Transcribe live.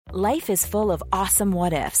Life is full of awesome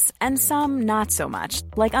what-ifs, and some not so much,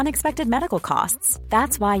 like unexpected medical costs.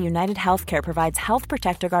 That's why United Healthcare provides Health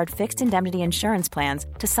Protector Guard fixed indemnity insurance plans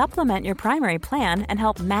to supplement your primary plan and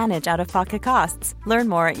help manage out-of-pocket costs. Learn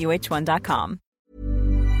more at uh1.com.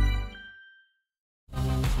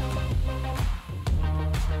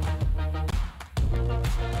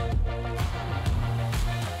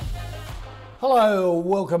 Hello,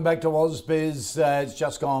 welcome back to AusBiz. It's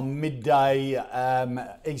just gone midday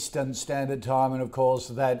Eastern Standard Time, and of course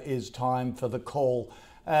that is time for the call.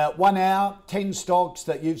 1 hour, 10 stocks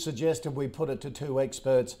that you've suggested. We put it to two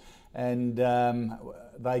experts, and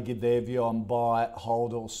they give their view on buy,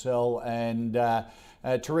 hold or sell. And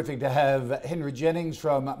terrific to have Henry Jennings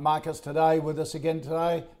from Marcus Today with us again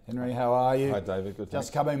today. Henry, how are you? Hi David, good.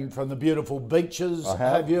 Just coming from the beautiful beaches,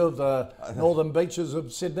 have you, of the northern beaches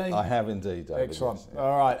of Sydney? I have indeed, David. Excellent. Yes, yeah.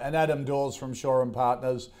 All right, and Adam Dawes from Shore and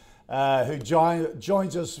Partners, who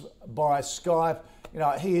joins us by Skype. You know,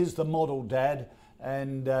 he is the model dad,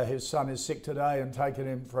 and his son is sick today and taken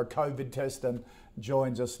him for a COVID test and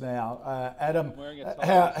joins us now. Adam,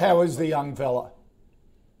 how is the young fella?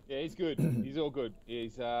 Yeah, he's good. He's all good.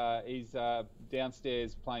 He's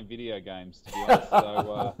downstairs playing video games, to be honest.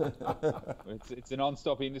 So it's a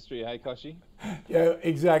non-stop industry, hey, Koshi? Yeah,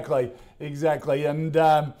 exactly. And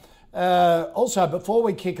also, before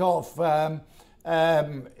we kick off,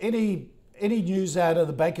 any news out of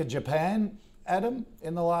the Bank of Japan, Adam,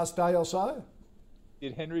 in the last day or so?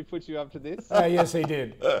 Did Henry put you up to this? Yes, he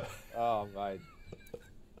did. Oh, mate.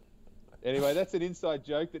 Anyway, that's an inside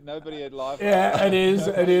joke that nobody had live. Yeah, it is.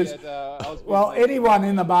 Well, anyone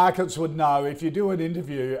in the markets would know if you do an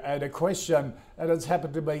interview and a question, and it's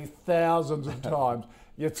happened to me thousands of times,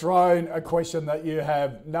 you're thrown a question that you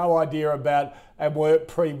have no idea about and weren't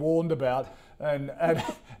pre-warned about. And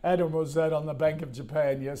Adam was that on the Bank of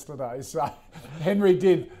Japan yesterday. So Henry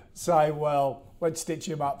did say, well, let's stitch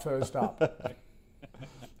him up first up.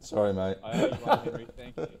 Sorry, mate. I owe you one, Henry.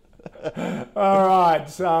 Thank you. All right,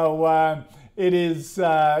 so it is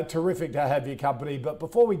terrific to have your company. But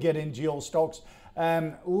before we get into your stocks,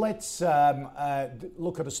 let's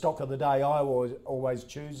look at a stock of the day I always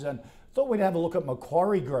choose, and thought we'd have a look at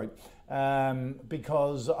Macquarie Group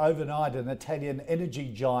because overnight an Italian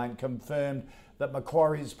energy giant confirmed that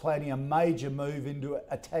Macquarie is planning a major move into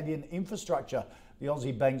Italian infrastructure. The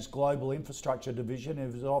Aussie Bank's global infrastructure division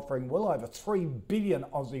is offering well over 3 billion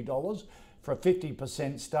Aussie dollars for a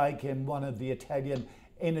 50% stake in one of the Italian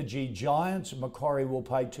energy giants. Macquarie will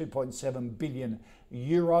pay 2.7 billion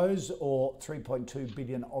euros or 3.2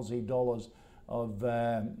 billion Aussie dollars of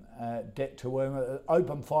debt to earn.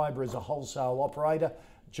 Open Fibre is a wholesale operator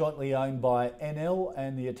jointly owned by NL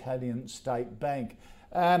and the Italian State Bank.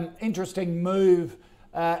 Interesting move,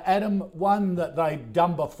 Adam, one that they've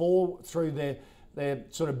done before through their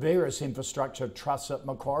sort of various infrastructure trusts at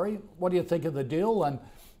Macquarie. What do you think of the deal,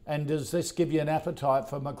 and does this give you an appetite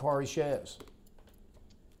for Macquarie shares?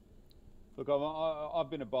 Look, I've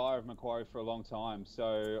been a buyer of Macquarie for a long time.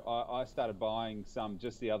 So I started buying some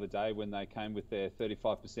just the other day when they came with their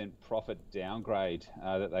 35% profit downgrade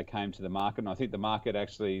that they came to the market. And I think the market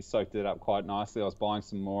actually soaked it up quite nicely. I was buying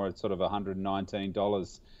some more at sort of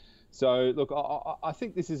 $119. So look, I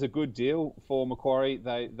think this is a good deal for Macquarie.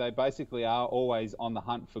 They basically are always on the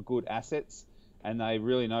hunt for good assets, and they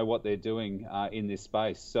really know what they're doing in this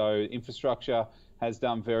space. So infrastructure has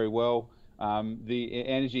done very well. The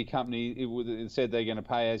energy company it said they're going to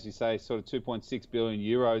pay, as you say, sort of 2.6 billion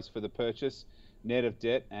euros for the purchase, net of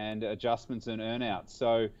debt and adjustments and earnouts.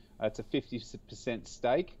 So it's a 50%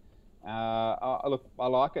 stake. Look, I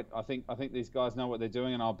like it. I think these guys know what they're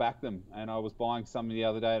doing, and I'll back them. And I was buying some the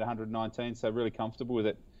other day at 119, so really comfortable with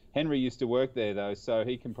it. Henry used to work there though, so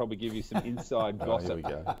he can probably give you some inside gossip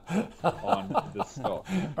on the stock.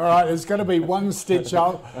 All right, there's going to be one stitch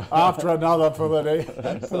up after another for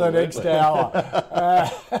the next hour.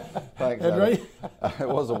 Thanks, Henry. It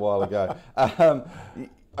was a while ago.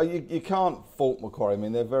 You can't fault Macquarie. I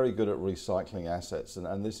mean, they're very good at recycling assets,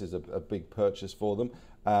 and this is a big purchase for them.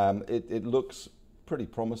 It looks pretty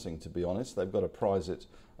promising, to be honest. They've got to prize it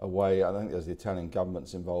away. I think there's the Italian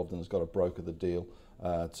government's involved and has got to broker the deal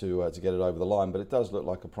to get it over the line. But it does look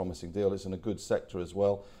like a promising deal. It's in a good sector as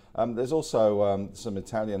well. There's also some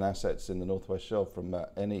Italian assets in the Northwest Shelf from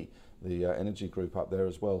Eni, the energy group up there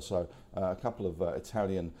as well. So a couple of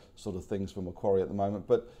Italian sort of things for Macquarie at the moment.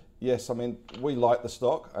 But yes, I mean, we like the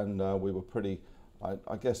stock, and we were pretty,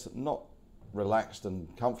 I guess, not relaxed and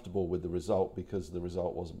comfortable with the result because the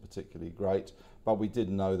result wasn't particularly great. But we did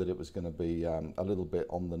know that it was going to be a little bit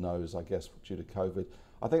on the nose, I guess, due to COVID.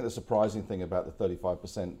 I think the surprising thing about the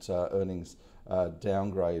 35% earnings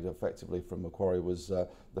downgrade effectively from Macquarie was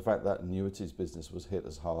the fact that annuities business was hit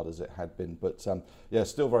as hard as it had been. But yeah,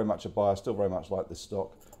 still very much a buyer, still very much like this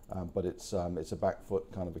stock, but it's a back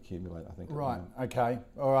foot kind of accumulate, I think. Right, okay,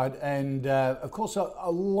 all right. And of course,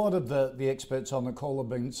 a lot of the experts on the call have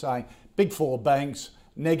been saying big four banks,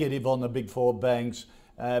 negative on the big four banks,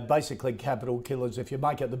 basically capital killers. If you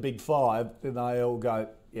make it the big five, then they all go,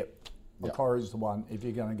 yep. Macquarie's the one if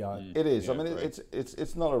you're going to go. It is. I mean,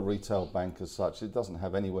 it's not a retail bank as such. It doesn't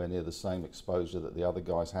have anywhere near the same exposure that the other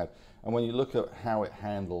guys had. And when you look at how it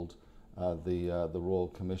handled the Royal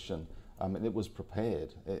Commission, it was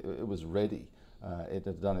prepared. It was ready. It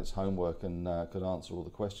had done its homework and could answer all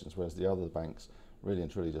the questions, whereas the other banks really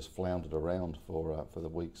and truly just floundered around for the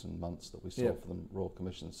weeks and months that we saw for the Royal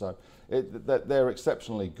Commission. So they're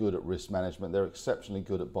exceptionally good at risk management. They're exceptionally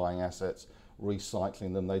good at buying assets,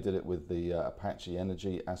 recycling them. They did it with the Apache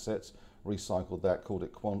Energy assets, recycled that, called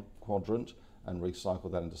it Quadrant, and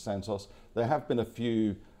recycled that into Santos. There have been a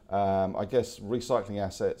few, I guess, recycling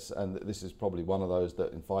assets, and this is probably one of those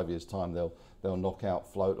that in 5 years' time they'll knock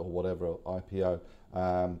out float or whatever IPO.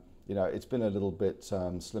 It's been a little bit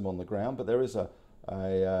slim on the ground, but there is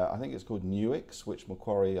I think it's called Nuix, which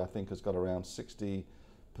Macquarie I think has got around 60%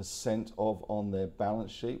 of on their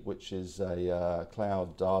balance sheet, which is a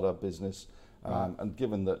cloud data business. And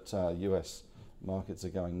given that US markets are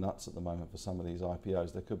going nuts at the moment for some of these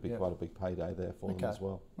IPOs, there could be quite a big payday there for them as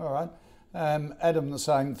well. All right. Adam, the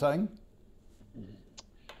same thing?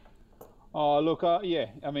 Oh, look, yeah.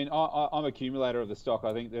 I mean, I'm accumulator of the stock.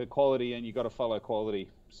 I think the quality, and you've got to follow quality.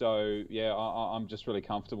 So, yeah, I'm just really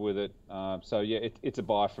comfortable with it. So, yeah, it's a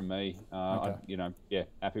buy from me.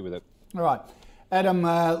 Happy with it. All right. Adam,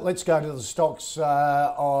 let's go to the stocks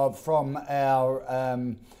from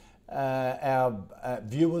our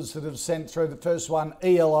viewers that have sent through. The first one,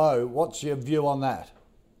 ELO. What's your view on that?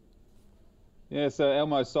 Yeah, so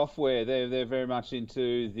Elmo Software, they're very much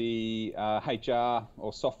into the HR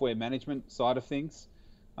or software management side of things.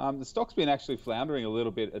 The stock's been actually floundering a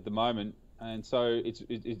little bit at the moment, and so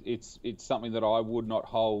it's something that I would not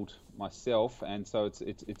hold myself, and so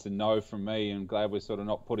it's a no from me. And glad we're sort of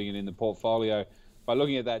not putting it in the portfolio. By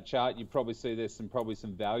looking at that chart, you probably see there's probably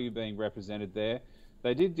some value being represented there.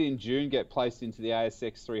 They did in June get placed into the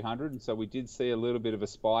ASX 300, and so we did see a little bit of a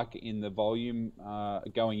spike in the volume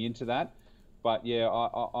going into that. But yeah,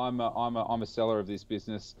 I'm a seller of this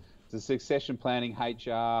business. It's a succession planning,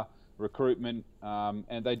 HR, recruitment,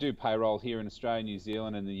 and they do payroll here in Australia, New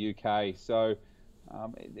Zealand, and the UK. So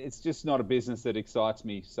it's just not a business that excites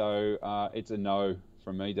me. So it's a no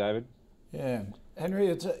from me, David. Yeah, Henry,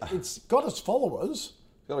 it's got its followers.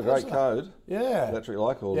 Got a great code. Yeah. Electric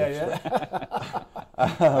light cord. Yeah.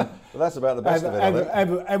 But that's about the best of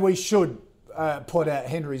it. And we should point out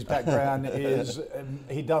Henry's background is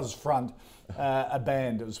he does front a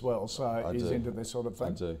band as well, so he's into this sort of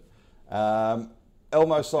thing. I do.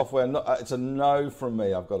 Elmo Software, it's a no from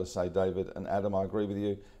me, I've got to say, David and Adam. I agree with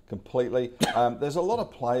you completely. There's a lot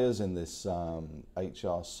of players in this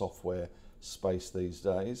HR software space these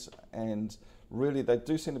days, and really they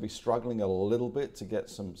do seem to be struggling a little bit to get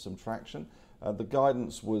some traction. The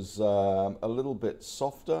guidance was a little bit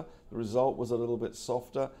softer, the result was a little bit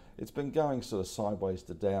softer. It's been going sort of sideways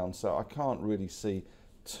to down, so I can't really see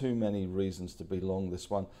too many reasons to be long this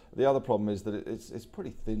one. The other problem is that it's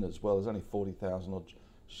pretty thin as well. There's only 40,000 odd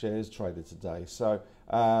shares traded today, so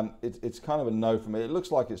it's kind of a no for me. It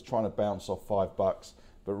looks like it's trying to bounce off $5,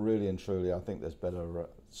 but really and truly I think there's better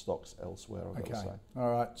stocks elsewhere, I've got to say.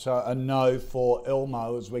 All right, so a no for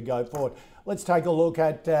Elmo as we go forward. Let's take a look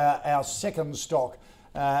at our second stock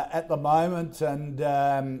at the moment, and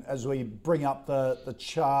as we bring up the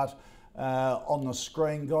chart on the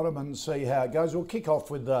screen, got them, and see how it goes. We'll kick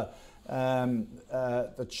off with the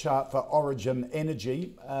chart for Origin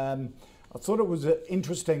Energy. I thought it was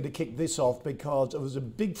interesting to kick this off because it was a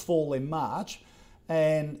big fall in March,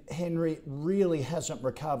 and Henry really hasn't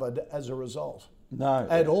recovered as a result. No.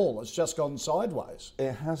 At all. It's just gone sideways.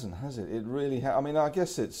 It hasn't, has it? It really has. I mean, I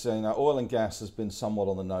guess it's, oil and gas has been somewhat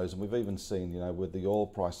on the nose, and we've even seen, with the oil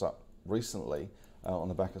price up recently on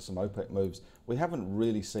the back of some OPEC moves, we haven't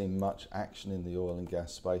really seen much action in the oil and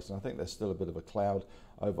gas space, and I think there's still a bit of a cloud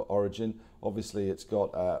over Origin. Obviously, it's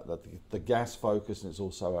got the gas focus, and it's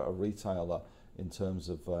also a retailer in terms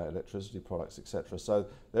of electricity products, etc. So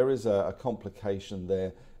there is a complication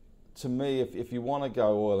there. To me, if you want to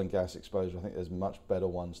go oil and gas exposure, I think there's much better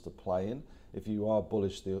ones to play in. If you are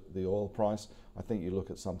bullish the oil price, I think you look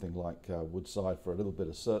at something like Woodside for a little bit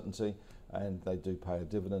of certainty, and they do pay a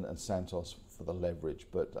dividend, and Santos for the leverage.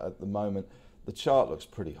 But at the moment, the chart looks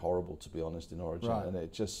pretty horrible, to be honest, in Origin, Right. and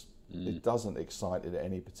it just it doesn't excite it in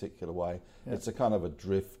any particular way. Yeah. It's a kind of a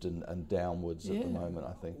drift and downwards at the moment,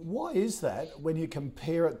 I think. Why is that when you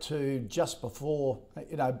compare it to just before,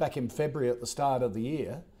 back in February at the start of the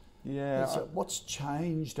year? Yeah. What's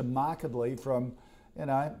changed markedly from,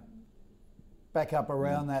 back up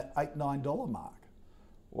around that $8-9 mark?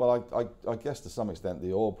 Well, I guess to some extent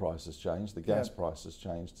the oil price has changed, the gas price has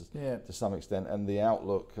changed to some extent, and the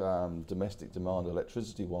outlook, domestic demand,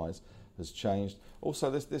 electricity-wise, has changed.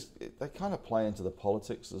 Also, they kind of play into the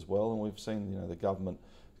politics as well, and we've seen, the government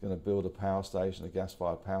is going to build a power station, a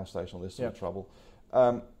gas-fired power station, all this sort of trouble.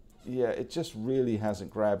 It just really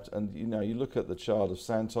hasn't grabbed. And you look at the chart of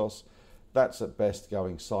Santos, that's at best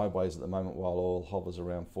going sideways at the moment while oil hovers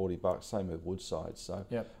around $40. Same with Woodside. So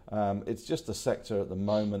it's just a sector at the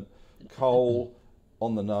moment. Coal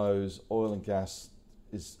on the nose, oil and gas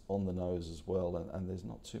is on the nose as well, and there's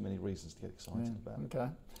not too many reasons to get excited about it.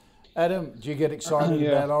 Okay. Adam, do you get excited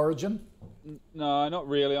about Origin? No, not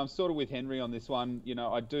really. I'm sort of with Henry on this one.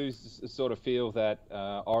 I do sort of feel that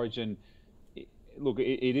Origin, look,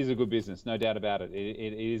 it is a good business, no doubt about it.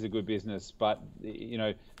 It is a good business, but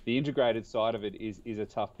the integrated side of it is a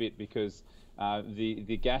tough bit because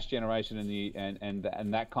the gas generation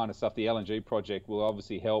and that kind of stuff, the LNG project will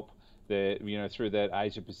obviously help. Through that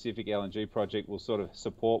Asia Pacific LNG project will sort of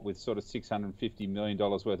support with sort of $650 million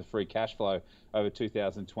worth of free cash flow over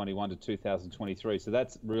 2021 to 2023. So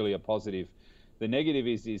that's really a positive. The negative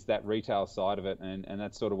is that retail side of it, and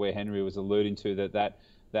that's sort of where Henry was alluding to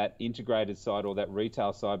that integrated side or that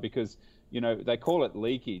retail side, because they call it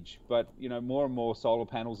leakage, but more and more solar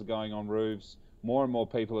panels are going on roofs, more and more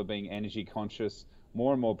people are being energy conscious,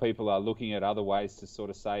 more and more people are looking at other ways to sort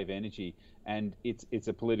of save energy, and it's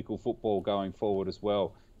a political football going forward as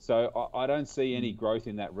well. So I don't see any growth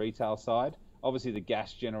in that retail side. Obviously, the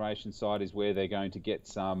gas generation side is where they're going to get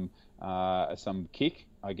some kick,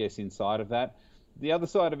 I guess, inside of that. The other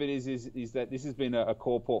side of it is that this has been a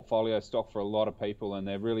core portfolio stock for a lot of people, and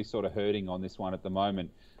they're really sort of hurting on this one at the moment.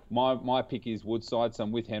 My pick is Woodside, so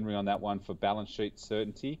I'm with Henry on that one for balance sheet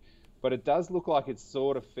certainty. But it does look like it's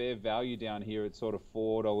sort of fair value down here at sort of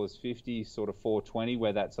 $4.50, sort of $4.20,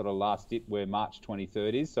 where that sort of last dip where March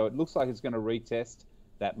 23rd is. So it looks like it's going to retest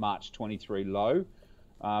that March 23 low.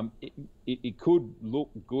 It could look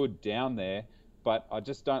good down there, but I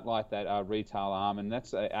just don't like that retail arm, and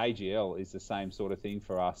that's AGL is the same sort of thing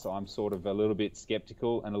for us. So I'm sort of a little bit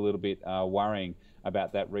skeptical and a little bit worrying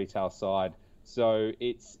about that retail side. So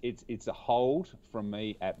it's a hold from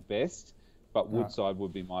me at best. But Woodside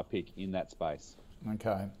would be my pick in that space.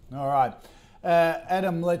 Okay. All right.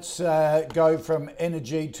 Adam, let's go from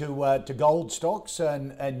energy to gold stocks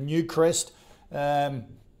and Newcrest,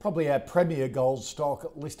 probably our premier gold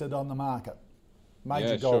stock listed on the market.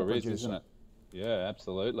 Major gold producer. Isn't it? Yeah,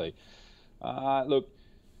 absolutely. Look,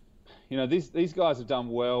 these guys have done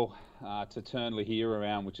well to turn Lihir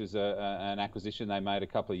around, which is an acquisition they made a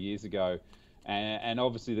couple of years ago. And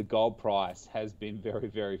obviously the gold price has been very,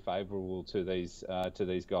 very favourable to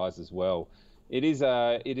these guys as well. It is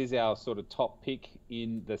our sort of top pick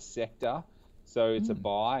in the sector, so it's a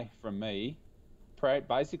buy from me,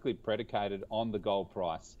 basically predicated on the gold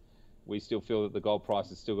price. We still feel that the gold price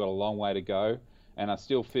has still got a long way to go, and I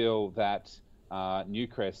still feel that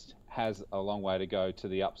Newcrest has a long way to go to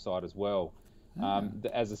the upside as well.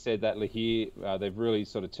 As I said, that Lihir, they've really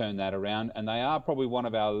sort of turned that around, and they are probably one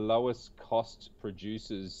of our lowest cost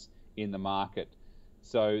producers in the market.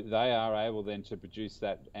 So they are able then to produce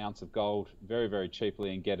that ounce of gold very, very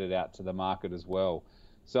cheaply and get it out to the market as well.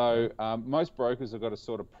 So most brokers have got a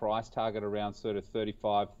sort of price target around sort of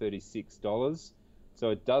 $35, $36.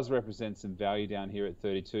 So it does represent some value down here at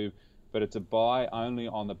 32, but it's a buy only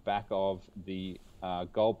on the back of the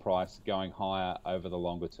gold price going higher over the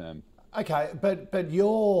longer term. Okay, but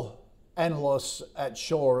your analysts at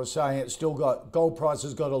Shaw are saying it's still got, gold price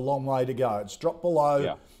has got a long way to go. It's dropped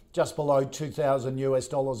below, just below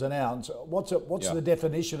 $2,000 an ounce. What's the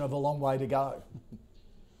definition of a long way to go?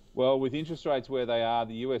 Well, with interest rates where they are,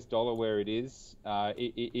 the US dollar where it is,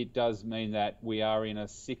 it does mean that we are in a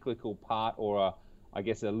cyclical part, or I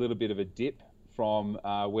guess a little bit of a dip from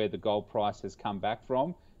where the gold price has come back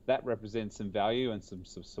from. That represents some value and some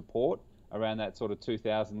support around that sort of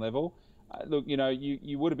 2,000 level. Look,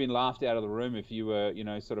 you would have been laughed out of the room if you were,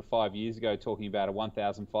 sort of 5 years ago talking about a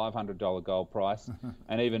 $1,500 gold price.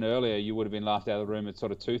 And even earlier, you would have been laughed out of the room at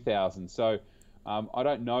sort of 2,000. So I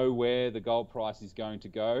don't know where the gold price is going to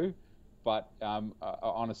go, but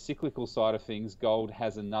on a cyclical side of things, gold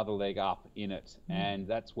has another leg up in it. And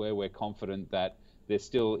that's where we're confident that there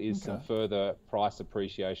still is some further price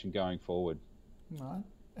appreciation going forward. All right.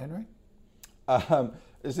 Henry?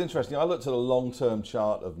 It's interesting. I looked at a long-term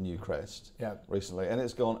chart of Newcrest Yeah. recently, and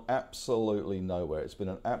it's gone absolutely nowhere. It's been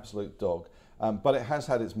an absolute dog, but it has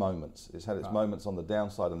had its moments. It's had its moments on the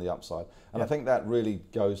downside and the upside, and I think that really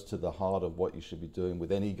goes to the heart of what you should be doing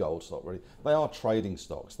with any gold stock. Really, they are trading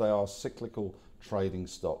stocks. They are cyclical trading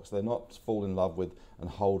stocks. They're not fall in love with and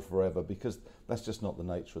hold forever, because that's just not the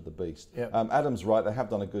nature of the beast. Yep. Adam's right. They have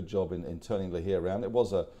done a good job in turning Lahire around. It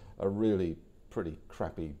was a really pretty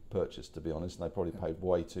crappy purchase, to be honest, and they probably paid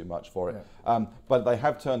way too much for it. But they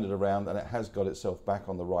have turned it around, and it has got itself back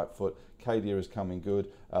on the right foot. Cadia is coming good.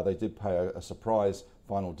 They did pay a surprise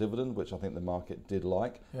final dividend, which I think the market did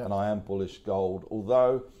like, and I am bullish gold.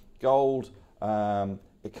 Although gold,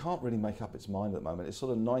 it can't really make up its mind at the moment. It's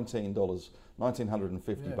sort of $19,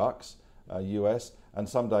 $1,950 US, and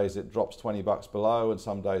some days it drops $20 below, and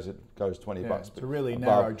some days it goes $20 It's a really above.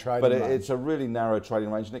 narrow trading but range. it's a really narrow trading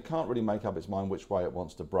range, and it can't really make up its mind which way it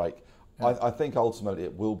wants to break. I think ultimately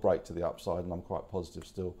it will break to the upside, and I'm quite positive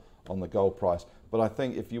still on the gold price. But I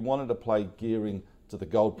think if you wanted to play gearing to the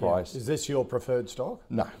gold price, Is this your preferred stock?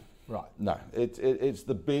 no, Right. no, it's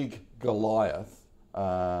the big Goliath,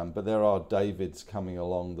 but there are Davids coming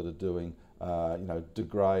along that are doing. De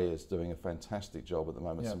Grey is doing a fantastic job at the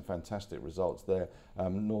moment. Some fantastic results there.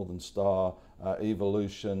 Northern Star,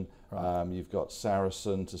 Evolution. You've got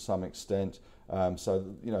Saracen to some extent. So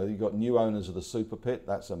you've got new owners of the Super Pit.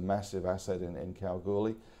 That's a massive asset in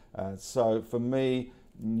Kalgoorlie. So for me,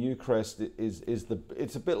 Newcrest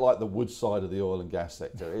it's a bit like the Woodside of the oil and gas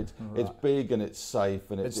sector. It's big and it's safe,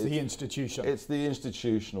 and It's the institution. It's the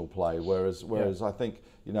institutional play. Whereas I think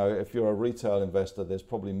if you're a retail investor, there's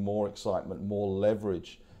probably more excitement, more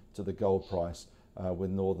leverage to the gold price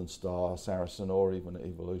with Northern Star, Saracen, or even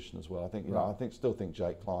Evolution as well. I think still think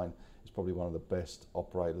Jake Klein is probably one of the best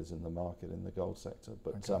operators in the market in the gold sector.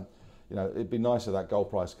 But it'd be nice if that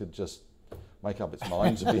gold price could just make up its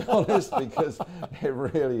mind, to be honest, because it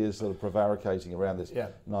really is sort of prevaricating around this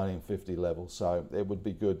 1950 level. So it would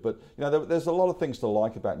be good. But there's a lot of things to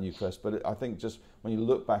like about Newcrest, but I think just when you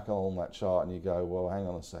look back on that chart and you go, well, hang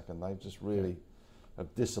on a second, they've just really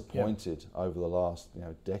have disappointed over the last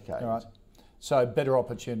decade. All right. So better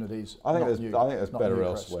opportunities. I think there's better Newcrest.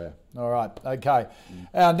 elsewhere. All right. Okay.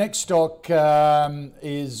 Our next stock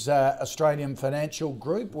is Australian Financial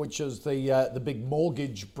Group, which is the big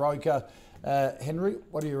mortgage broker. Henry,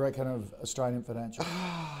 what do you reckon of Australian Financial?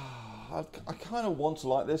 I kind of want to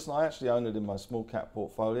like this, and I actually own it in my small cap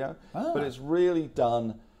portfolio, but it's really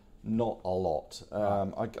done not a lot.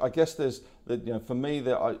 I guess there's for me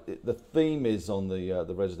the theme is on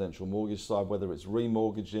the residential mortgage side, whether it's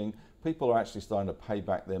remortgaging. People are actually starting to pay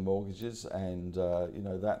back their mortgages, and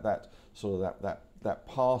that sort of that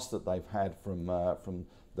past that they've had from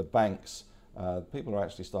the banks. People are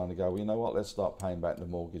actually starting to go, well, you know what, let's start paying back the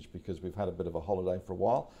mortgage, because we've had a bit of a holiday for a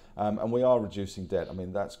while, and we are reducing debt. I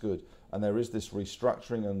mean, that's good. And there is this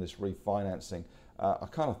restructuring and this refinancing. I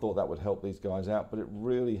kind of thought that would help these guys out, but it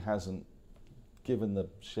really hasn't given the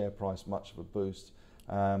share price much of a boost.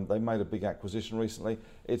 They made a big acquisition recently.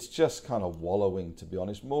 It's just kind of wallowing, to be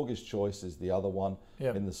honest. Mortgage Choice is the other one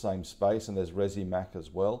in the same space, and there's Resimac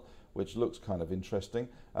as well, which looks kind of interesting.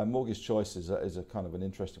 Mortgage Choice is a kind of an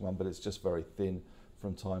interesting one, but it's just very thin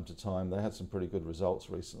from time to time. They had some pretty good results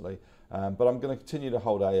recently. But I'm going to continue to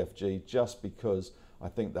hold AFG just because I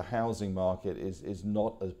think the housing market is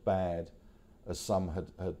not as bad as some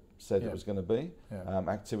had said it was going to be.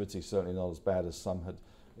 Activity certainly not as bad as some had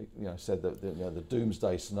said that the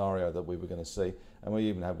doomsday scenario that we were going to see. And we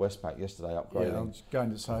even had Westpac yesterday upgrading. Yeah, I was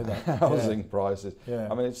going to say that. Housing prices. Yeah.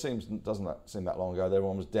 I mean, doesn't that seem that long ago?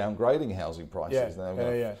 Everyone was downgrading housing prices.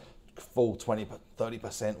 Full 20,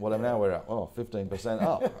 30%, whatever. Now we're at 15%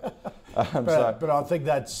 up. But I think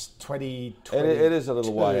that's 2020. It is a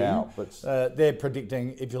little way out, but they're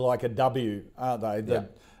predicting, if you like, a W, aren't they?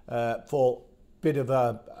 For a bit of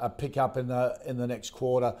a pickup in the next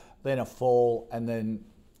quarter, then a fall, and then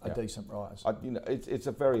a decent rise. It's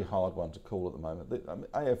a very hard one to call at the moment.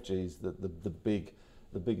 AFG is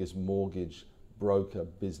the biggest mortgage broker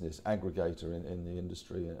business aggregator in the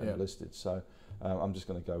industry and listed. So I'm just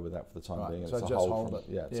going to go with that for the time being. And so it's a just hold. hold it.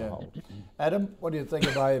 Yeah, it's a hold. Adam, what do you think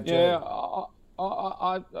of AFG? Yeah,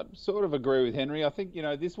 I sort of agree with Henry. I think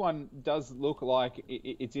this one does look like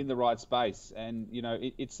it's in the right space, and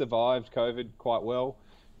it survived COVID quite well,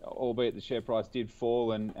 albeit the share price did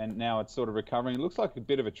fall, and now it's sort of recovering. It looks like a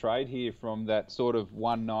bit of a trade here from that sort of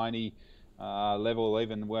 190 level,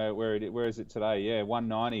 even where is it today? Yeah,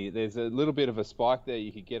 190. There's a little bit of a spike there.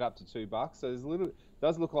 You could get up to $2. So there's a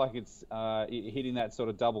does look like it's hitting that sort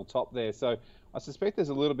of double top there. So I suspect there's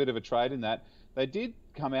a little bit of a trade in that. They did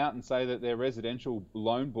come out and say that their residential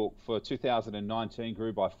loan book for 2019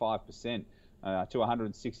 grew by 5%. To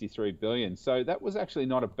 163 billion. So that was actually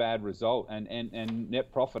not a bad result, and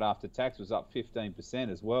net profit after tax was up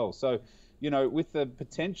 15% as well. So, with the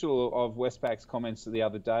potential of Westpac's comments the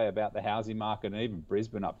other day about the housing market and even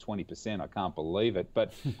Brisbane up 20%, I can't believe it.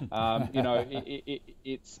 But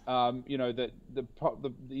it's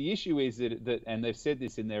the issue is that, and they've said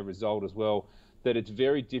this in their result as well, that it's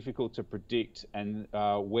very difficult to predict and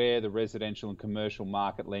where the residential and commercial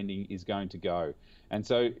market lending is going to go. And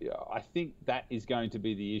so I think that is going to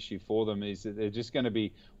be the issue for them, is that they're just going to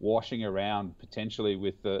be washing around potentially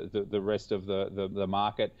with the rest of the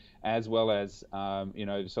market, as well as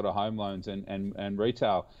sort of home loans and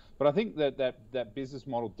retail. But I think that business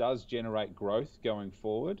model does generate growth going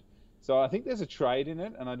forward. So I think there's a trade in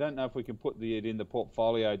it, and I don't know if we can put it in the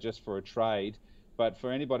portfolio just for a trade. But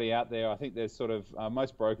for anybody out there, I think there's sort of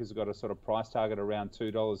most brokers have got a sort of price target around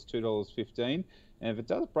 $2, $2.15. And if it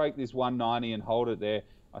does break this 190 and hold it there,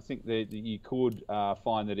 I think that you could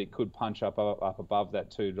find that it could punch up above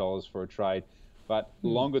that $2 for a trade. But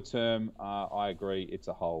longer term, I agree, it's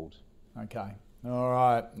a hold. Okay. All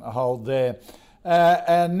right, a hold there.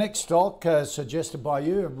 Our next stock suggested by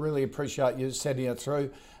you, I really appreciate you sending it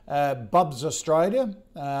through. Bubs Australia.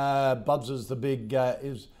 Bubs is the big,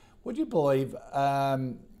 would you believe,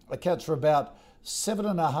 accounts for about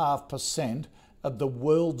 7.5% of the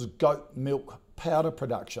world's goat milk powder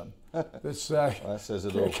production. This, that says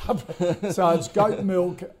it all. So it's goat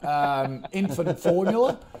milk, infant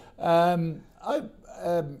formula.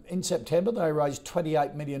 In September, they raised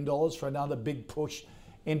 $28 million for another big push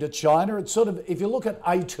into China. It's sort of, if you look at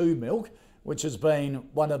A2 Milk, which has been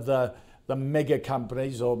one of the mega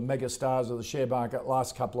companies or mega stars of the share market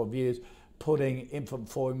last couple of years, putting infant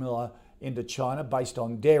formula into China based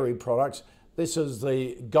on dairy products. This is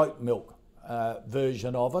the goat milk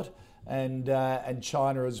version of it, and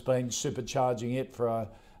China has been supercharging it for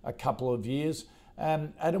a couple of years.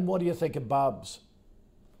 Adam, what do you think of Bubs?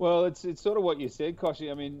 Well, it's sort of what you said,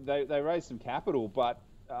 Koshy. I mean, they raised some capital, but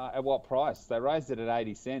at what price? They raised it at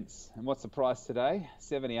 80 cents. And what's the price today?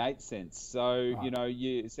 78 cents. So,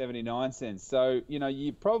 right. 79 cents. So,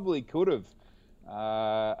 you probably could have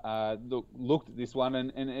looked at this one,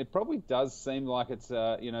 and it probably does seem like it's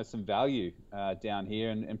some value down here,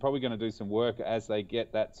 and probably going to do some work as they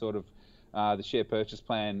get that sort of the share purchase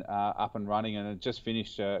plan up and running, and it just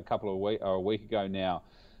finished a week ago now.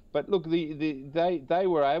 But look, they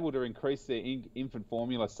were able to increase their infant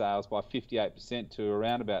formula sales by 58% to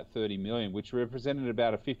around about 30 million, which represented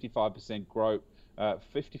about a 55% growth,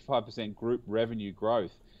 55% group revenue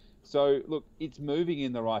growth. So look, it's moving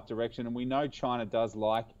in the right direction, and we know China does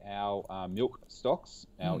like our milk stocks,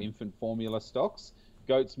 our infant formula stocks.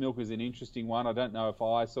 Goat's milk is an interesting one. I don't know if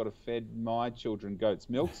I sort of fed my children goat's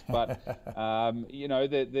milks, but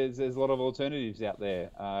there's a lot of alternatives out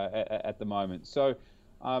there at the moment. So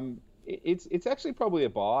it's actually probably a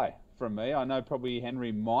buy from me. I know probably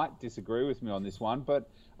Henry might disagree with me on this one,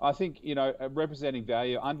 but I think representing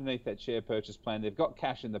value underneath that share purchase plan, they've got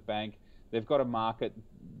cash in the bank. They've got a market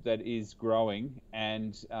that is growing,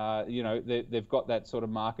 and they've got that sort of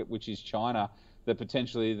market which is China that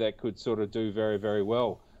potentially that could sort of do very, very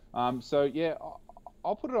well. So yeah,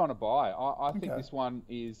 I'll put it on a buy. I think this one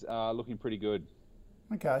is looking pretty good.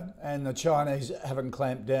 Okay, and the Chinese haven't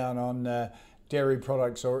clamped down on dairy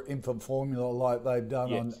products or infant formula like they've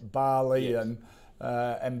done on barley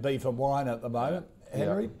and beef and wine at the moment.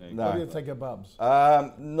 Henry, what do you think of Bubs?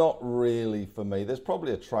 Not really for me. There's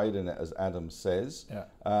probably a trade in it, as Adam says,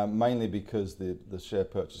 mainly because the share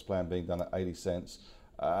purchase plan being done at 80 cents,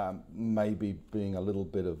 maybe being a little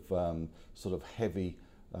bit of sort of heavy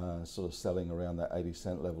sort of selling around that 80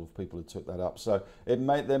 cent level of people who took that up. So there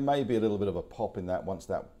may be a little bit of a pop in that once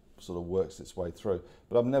that sort of works its way through.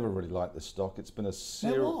 But I've never really liked this stock. It's been a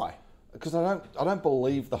serious... Now why? Because I don't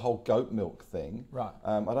believe the whole goat milk thing. Right.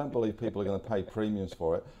 I don't believe people are going to pay premiums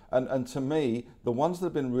for it. And to me, the ones that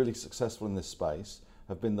have been really successful in this space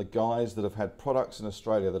have been the guys that have had products in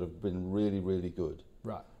Australia that have been really, really good.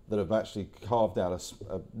 Right. That have actually carved out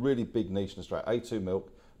a really big niche in Australia. A2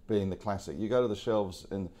 milk being the classic. You go to the shelves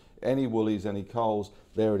in any Woolies, any Coles,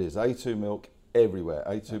 there it is. A2 milk everywhere.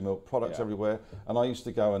 A2 milk products everywhere. And I used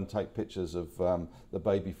to go and take pictures of the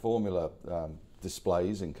baby formula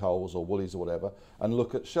displays in Coles or Woolies or whatever, and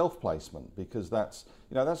look at shelf placement, because that's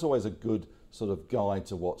always a good sort of guide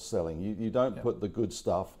to what's selling. You don't put the good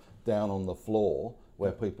stuff down on the floor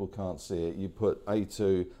where people can't see it. You put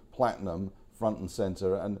A2 Platinum front and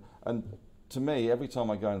center, and to me, every time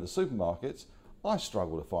I go into the supermarkets, I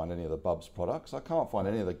struggle to find any of the Bubs products. I can't find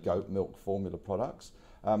any of the goat milk formula products.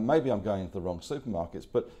 Maybe I'm going to the wrong supermarkets,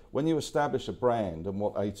 but when you establish a brand, and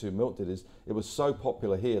what A2 Milk did is, it was so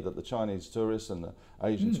popular here that the Chinese tourists and the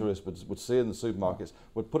Asian tourists would see it in the supermarkets,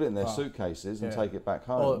 would put it in their suitcases and take it back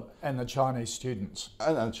home. Well, and the Chinese students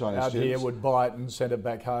and the Chinese out students here would buy it and send it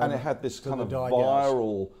back home. And it had this kind of Dawes.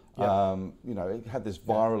 viral, it had this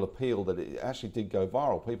viral appeal that it actually did go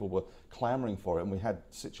viral. People were clamouring for it, and we had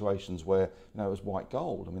situations where it was white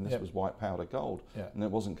gold. I mean, this was white powder gold, and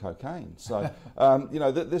it wasn't cocaine. So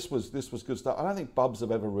this was good stuff. I don't think Bubs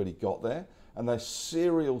have ever really got there, and they're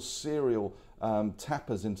serial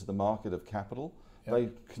tappers into the market of capital. They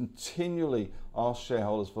continually ask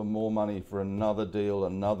shareholders for more money for another deal,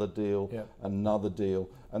 another deal, another deal,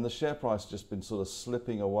 and the share price has just been sort of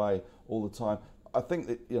slipping away all the time. I think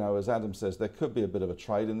that, as Adam says, there could be a bit of a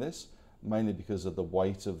trade in this, mainly because of the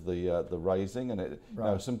weight of the raising, and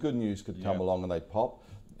some good news could come along and they'd pop.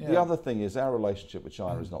 The other thing is our relationship with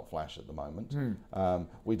China is not flash at the moment.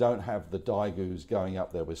 We don't have the Daigous going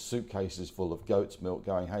up there with suitcases full of goat's milk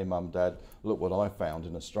going, hey mum, dad, look what I found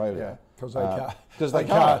in Australia. Because they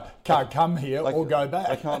can't come here or go back.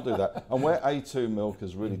 They can't do that. And where A2 Milk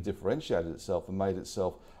has really differentiated itself and made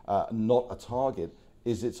itself not a target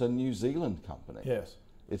is it's a New Zealand company. Yes.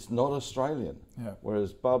 It's not Australian.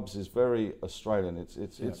 Whereas Bubs is very Australian.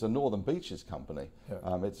 It's a Northern Beaches company.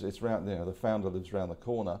 It's round, the founder lives around the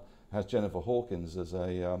corner, has Jennifer Hawkins as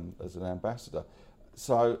an ambassador.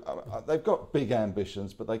 So they've got big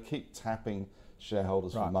ambitions, but they keep tapping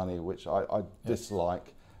shareholders for money, which I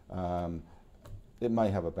dislike. It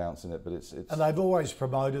may have a bounce in it, but it's and they've always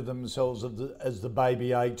promoted themselves as the baby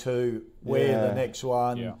A2. We're the next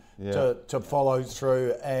one to follow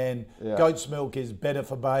through, and goat's milk is better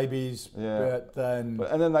for babies. And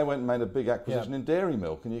then they went and made a big acquisition in dairy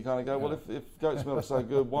milk, and you kind of go, well, if goat's milk's so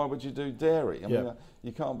good, why would you do dairy? I mean,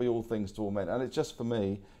 you can't be all things to all men. And it's just, for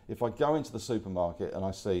me, if I go into the supermarket and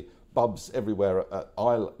I see Bubs everywhere at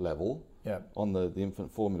eye level, on the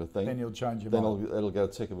infant formula thing, then you'll change your mind. Then it'll get a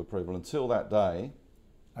tick of approval. Until that day.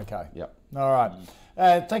 Okay. Yep. All right.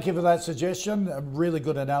 Thank you for that suggestion. A really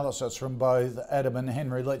good analysis from both Adam and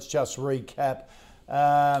Henry. Let's just recap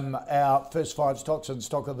our first 5 stocks and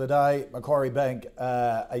stock of the day. Macquarie Bank,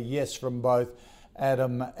 a yes from both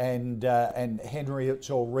Adam and Henry.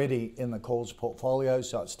 It's already in the calls portfolio,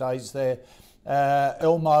 so it stays there.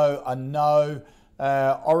 Elmo, a no.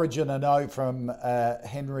 Origin, a no from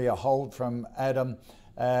Henry, a hold from Adam.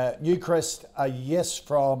 Newcrest, a yes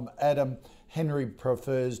from Adam. Henry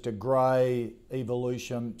prefers De Grey,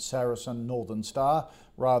 Evolution, Saracen, Northern Star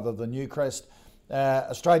rather than Newcrest.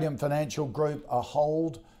 Australian Financial Group, a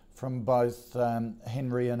hold from both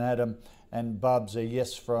Henry and Adam. And Bubs, a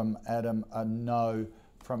yes from Adam, a no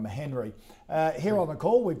from Henry. Here on the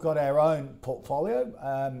call, we've got our own portfolio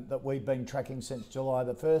that we've been tracking since July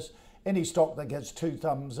the 1st. Any stock that gets 2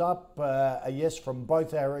 thumbs up, a yes from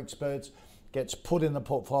both our experts, gets put in the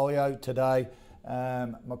portfolio today.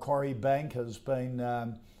 Macquarie Bank has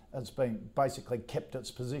been basically kept its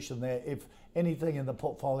position there. If anything in the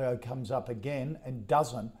portfolio comes up again and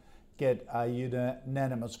doesn't get a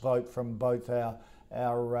unanimous vote from both our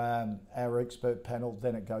expert panel,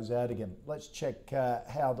 then it goes out again. Let's check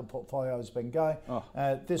how the portfolio has been going.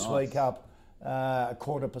 This week up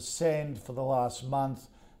 0.25% for the last month.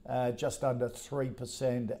 Just under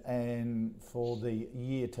 3%, and for the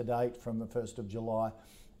year to date from the 1st of July,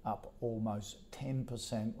 up almost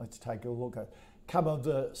 10%. Let's take a look at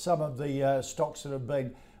some of the stocks that have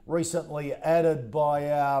been recently added by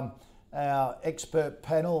our expert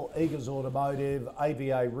panel. Eagers Automotive,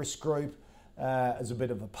 AVA Risk Group as a bit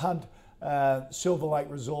of a punt, Silver Lake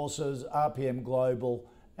Resources, RPM Global,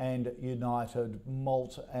 and United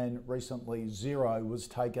Malt, and recently Xero was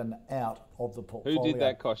taken out of the portfolio. Who did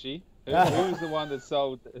that, Koshy? Who was the one that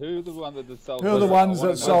sold? Who are the ones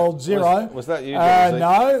that sold? Xero? Was that you?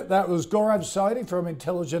 No, that was Gaurav Sodhi from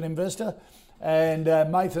Intelligent Investor, and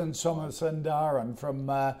Mathan Somasundaran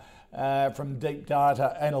from Deep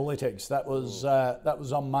Data Analytics. That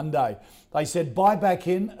was on Monday. They said buy back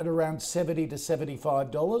in at around $70 to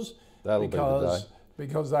 $75. That'll be the day.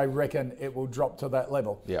 Because they reckon it will drop to that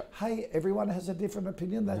level. Yeah. Hey, everyone has a different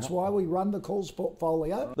opinion. That's why we run the calls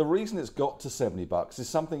portfolio. The reason it's got to $70 is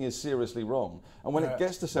something is seriously wrong. And when it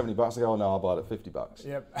gets to $70, they go, oh no, I'll buy it at $50.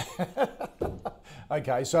 Yep.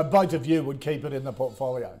 Okay, so both of you would keep it in the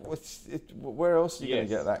portfolio. Where else are you going to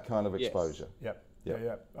get that kind of exposure? Yep.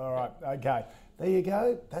 Yeah. All right. Okay. There you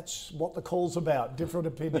go. That's what the call's about, different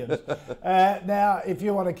opinions. Now, if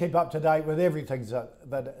you want to keep up to date with everything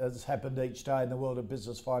that has happened each day in the world of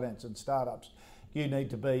business, finance and startups, you need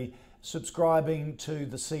to be subscribing to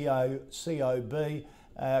the COB.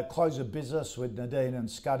 Close of business with Nadine and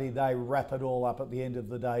Scuddy. They wrap it all up at the end of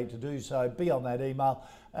the day. To do so, be on that email.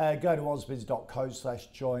 Go to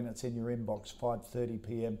ausbiz.co/join. It's in your inbox, 5:30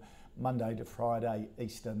 p.m. Monday to Friday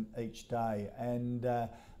Eastern each day. And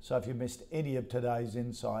so if you missed any of today's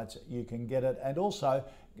insights, you can get it. And also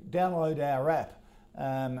download our app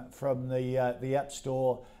from the App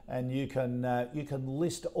Store, and you can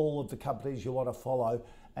list all of the companies you want to follow,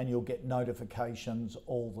 and you'll get notifications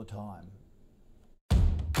all the time.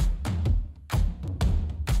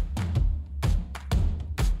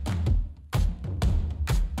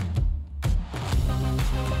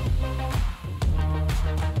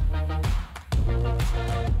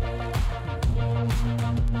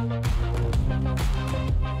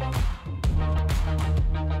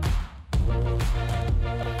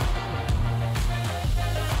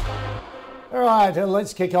 All right,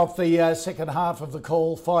 let's kick off the second half of the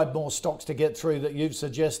call. 5 more stocks to get through that you've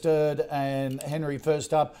suggested. And Henry,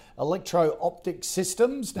 first up, Electro-Optic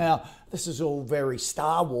Systems. Now, this is all very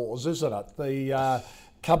Star Wars, isn't it? The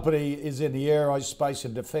company is in the aerospace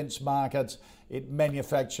and defence markets. It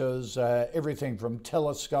manufactures everything from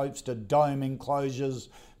telescopes to dome enclosures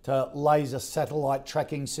to laser satellite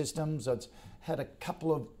tracking systems. It's had a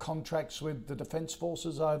couple of contracts with the Defence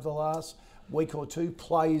Forces over the last week or two.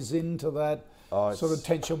 Plays into that sort of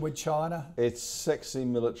tension with China. It's sexy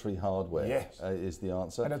military hardware, yes, is the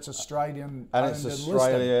answer. And it's Australian. And it's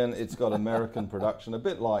Australian. It's got American production, a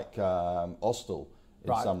bit like Austal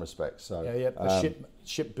in some respects. So the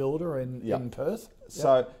shipbuilder in Perth.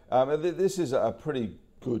 So this is a pretty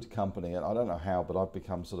good company, and I don't know how, but I've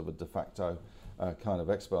become sort of a de facto kind of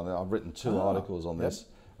expert on it. I've written 2 articles on this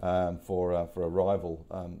for a rival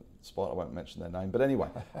spot. I won't mention their name, but anyway,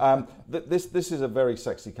 this is a very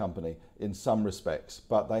sexy company in some respects,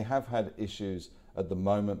 but they have had issues at the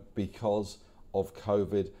moment because of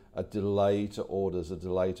COVID, a delay to orders, a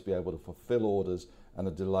delay to be able to fulfill orders, and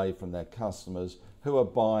a delay from their customers who are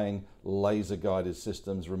buying laser guided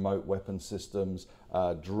systems, remote weapon systems,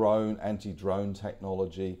 anti-drone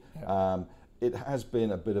technology. It has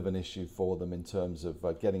been a bit of an issue for them in terms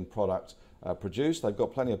of getting product produced. They've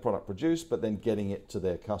got plenty of product produced, but then getting it to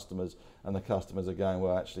their customers, and the customers are going,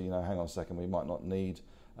 well, actually, hang on a second, we might not need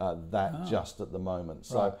that just at the moment.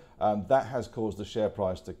 So that has caused the share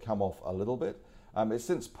price to come off a little bit. It's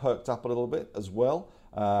since perked up a little bit as well.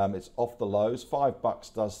 It's off the lows.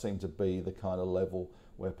 $5 does seem to be the kind of level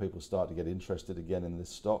where people start to get interested again in this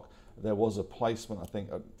stock. There was a placement, I think,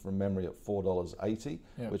 from memory, at $4.80,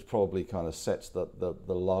 which probably kind of sets the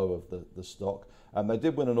low of the stock. They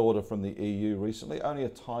did win an order from the EU recently, only a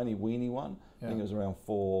tiny weeny one. I think it was around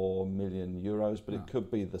 4 million euros, but it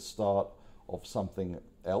could be the start of something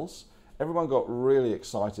else. Everyone got really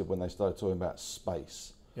excited when they started talking about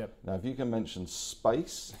space. Now, if you can mention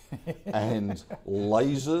space and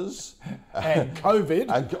lasers and COVID,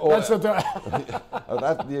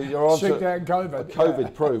 you're on shoot down COVID.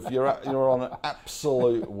 COVID proof. You're on an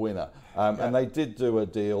absolute winner. And they did do a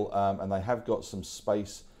deal, and they have got some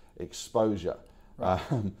space exposure.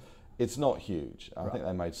 It's not huge. I think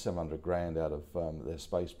they made 700 grand out of their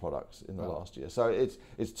space products in the last year. So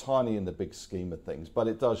it's tiny in the big scheme of things, but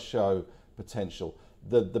it does show potential.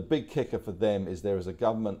 The big kicker for them is there is a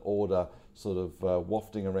government order sort of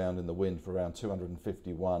wafting around in the wind for around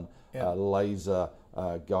 251 laser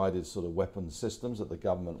guided sort of weapon systems that the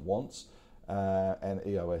government wants, and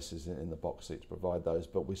EOS is in the box seat to provide those,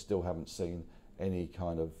 but we still haven't seen any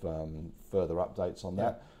kind of further updates on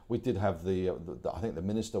that. We did have I think the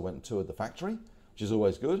minister went and toured the factory, which is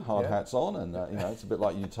always good. Hard hats on, and it's a bit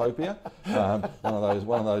like Utopia. One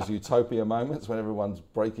of those Utopia moments when everyone's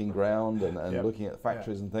breaking ground and looking at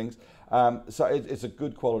factories and things. So it's a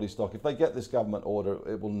good quality stock. If they get this government order,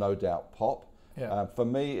 it will no doubt pop. For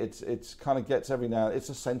me, it's kind of gets every now. It's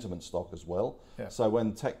a sentiment stock as well. So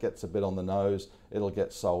when tech gets a bit on the nose, it'll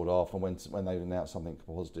get sold off, and when they announce something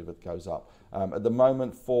positive, it goes up. At the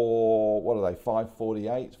moment, for what are they,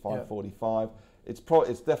 548, 545? It's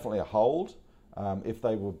definitely a hold. If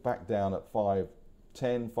they were back down at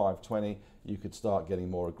 510, 520, you could start getting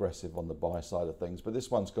more aggressive on the buy side of things. But this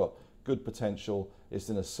one's got good potential. It's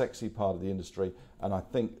in a sexy part of the industry, and I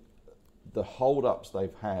think the hold-ups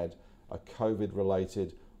they've had are COVID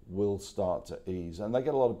related, will start to ease. And they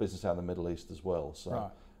get a lot of business out of the Middle East as well.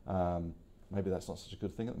 So maybe that's not such a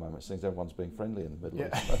good thing at the moment. It seems everyone's being friendly in the Middle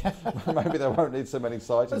East. Maybe they won't need so many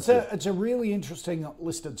sightings. It's a really interesting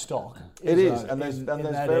listed stock. It is, and there's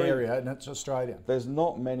that area, and it's Australian. There's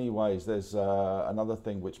not many ways. There's another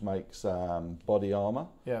thing which makes body armour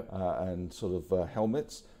and sort of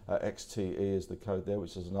helmets. XTE is the code there,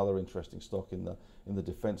 which is another interesting stock in the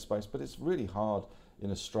defence space. But it's really hard in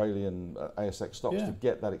Australian ASX stocks to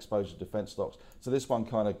get that exposure to defence stocks. So this one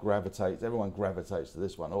kind of everyone gravitates to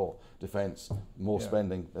this one, or defence, more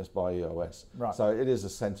spending, let's buy EOS. Right. So it is a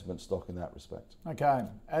sentiment stock in that respect. Okay,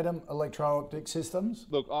 Adam, Electro-Optic Systems.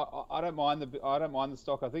 Look, I don't mind the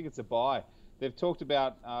stock. I think it's a buy. They've talked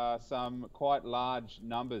about some quite large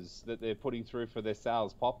numbers that they're putting through for their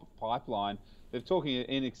sales pipeline. They're talking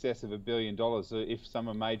in excess of $1 billion if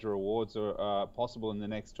some major awards are possible in the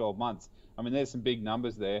next 12 months. I mean, there's some big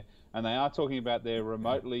numbers there, and they are talking about their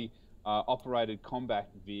remotely operated combat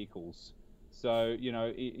vehicles. So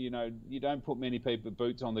you don't put many people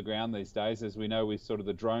boots on the ground these days, as we know with sort of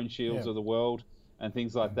the drone shields of the world and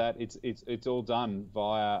things like that. It's all done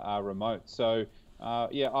via remote. So I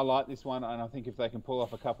like this one, and I think if they can pull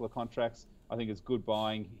off a couple of contracts, I think it's good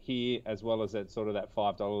buying here as well as at sort of that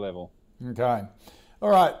 $5 level. Okay. All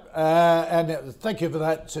right. And thank you for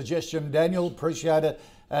that suggestion, Daniel. Appreciate it.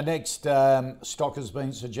 Our next stock has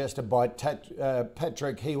been suggested by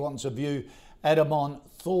Patrick. He wants a view, Adam, on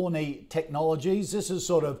Thorney Technologies. This is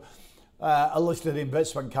sort of a listed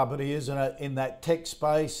investment company, isn't it, in that tech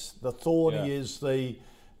space? The Thorney is the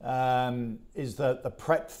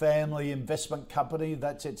Pratt family investment company.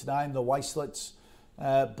 That's its name. The Wastelets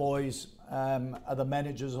boys are the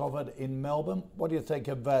managers of it in Melbourne. What do you think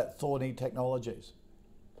of Thorney Technologies?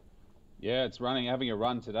 Yeah, it's having a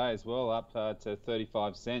run today as well, up to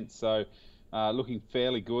 35 cents. So looking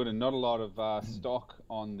fairly good, and not a lot of stock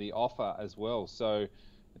on the offer as well. So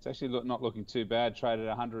it's actually not looking too bad. Traded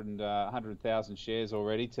 100,000 shares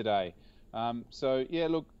already today.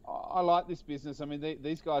 Look, I like this business. I mean,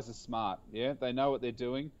 these guys are smart. Yeah, they know what they're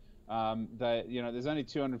doing. There's only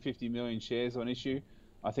 250 million shares on issue.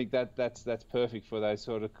 I think that's perfect for those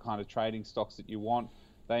sort of kind of trading stocks that you want.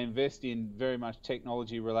 They invest in very much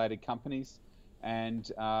technology-related companies, and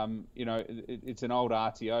it's an old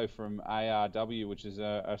RTO from ARW, which is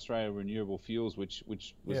Australia Renewable Fuels, which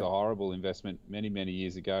was a horrible investment many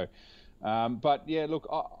years ago. But yeah, look,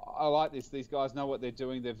 I like this. These guys know what they're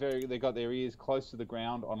doing. They got their ears close to the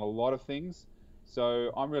ground on a lot of things,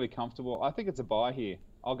 so I'm really comfortable. I think it's a buy here.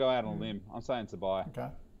 I'll go out on a limb. I'm saying it's a buy. Okay,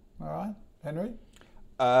 all right, Henry.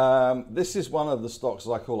 This is one of the stocks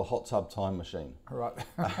that I call a hot tub time machine. Right.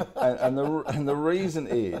 and the reason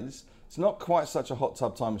is, it's not quite such a hot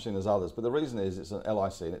tub time machine as others, but the reason is it's an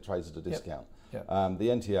LIC and it trades at a discount. Yep. The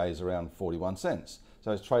NTA is around 41 cents.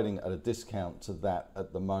 So it's trading at a discount to that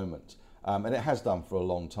at the moment. And it has done for a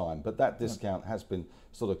long time, but that discount has been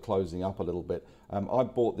sort of closing up a little bit. I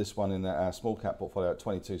bought this one in our small cap portfolio at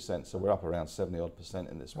 22 cents, so we're up around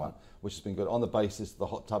 70% in this one, which has been good on the basis of the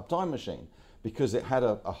hot tub time machine, because it had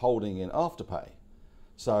a holding in Afterpay.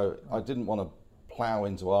 So I didn't want to plough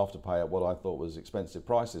into Afterpay at what I thought was expensive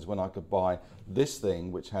prices when I could buy this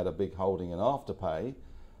thing, which had a big holding in Afterpay,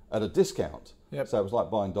 at a discount. Yep. So it was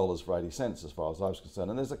like buying dollars for 80 cents as far as I was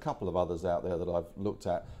concerned. And there's a couple of others out there that I've looked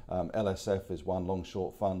at. LSF is one, long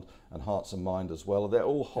short fund, and Hearts and Mind as well. They're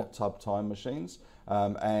all hot tub time machines.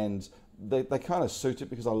 And they kind of suit it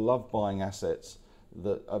because I love buying assets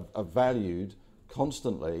that are valued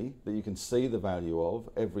constantly, that you can see the value of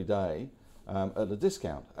every day at a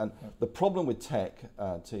discount. And the problem with tech,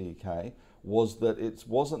 TEK, was that it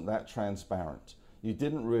wasn't that transparent. You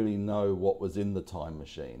didn't really know what was in the time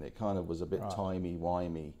machine. It kind of was a bit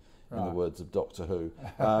timey-wimey, in the words of Doctor Who.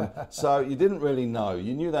 So you didn't really know.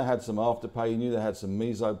 You knew they had some Afterpay, you knew they had some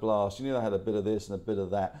Mesoblast, you knew they had a bit of this and a bit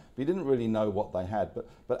of that, but you didn't really know what they had.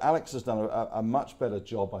 But Alex has done a much better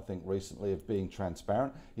job, I think, recently of being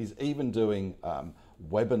transparent. He's even doing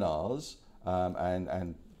webinars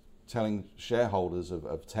and telling shareholders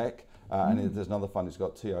of tech, and there's another fund he's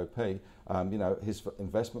got, TOP, his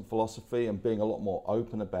investment philosophy and being a lot more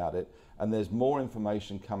open about it. And there's more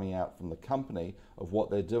information coming out from the company of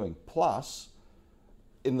what they're doing. Plus,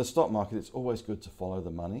 in the stock market, it's always good to follow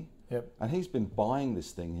the money. Yep. And he's been buying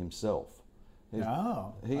this thing himself. He has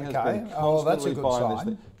been constantly buying this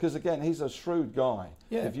thing. Because again, he's a shrewd guy.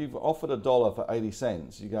 Yeah. If you've offered $1 for 80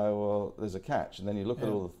 cents, you go, well, there's a catch. And then you look at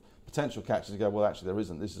all the potential catches and go, well, actually, there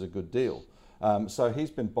isn't. This is a good deal. So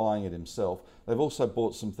he's been buying it himself. They've also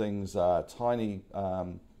bought some things, tiny,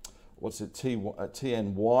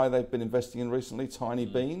 TNY they've been investing in recently, Tiny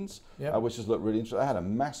Beans, which has looked really interesting. They had a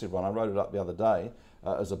massive run. I wrote it up the other day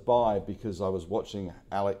as a buy because I was watching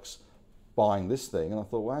Alex buying this thing, and I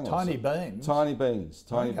thought, well, hang on. Tiny beans. Tiny beans.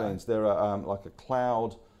 Tiny Okay. beans. They're like a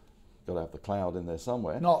cloud. Got to have the cloud in there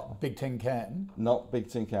somewhere. Not big tin can. Not big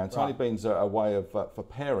tin can. Tiny beans are a way of for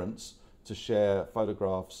parents to share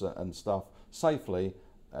photographs and stuff safely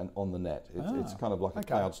and on the net. It's kind of like a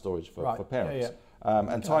cloud storage for parents.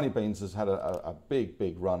 And Tiny Beans has had a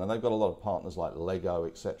big run, and they've got a lot of partners like Lego,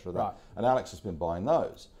 etc. And Alex has been buying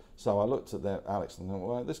those. So I looked at Alex and thought,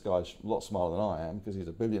 well, this guy's a lot smarter than I am because he's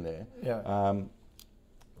a billionaire.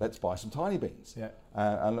 Let's buy some Tiny Beans.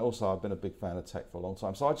 And also, I've been a big fan of tech for a long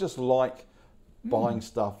time. So I just like buying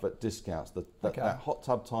stuff at discounts. That hot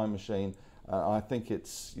tub time machine, I think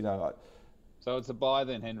it's, you know. So it's a buy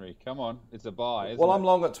then, Henry. Come on, it's a buy. Isn't Well, it? I'm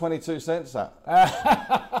long at 22 cents.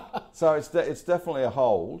 So it's definitely a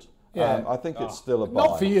hold. I think it's still a buy.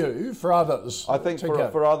 Not for you, for others. I think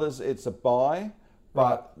for others it's a buy.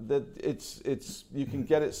 But it's you can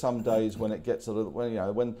get it some days when it gets a little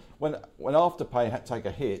when Afterpay take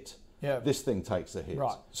a hit, this thing takes a hit.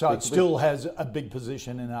 Right. So it still has a big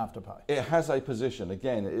position in Afterpay. It has a position.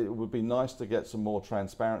 Again, it would be nice to get some more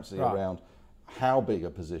transparency around how big a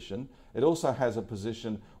position. It also has a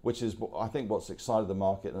position which is, I think, what's excited the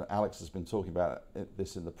market, and Alex has been talking about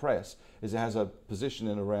this in the press, is it has a position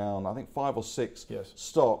in around, I think, 5 or 6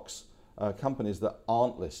 stocks, companies that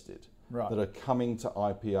aren't listed. That are coming to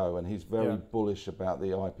IPO, and he's very bullish about the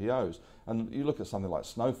IPOs. And you look at something like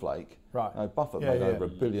Snowflake. Buffett made over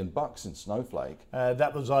 $1 billion in Snowflake.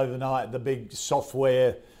 That was overnight, the big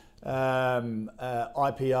software IPO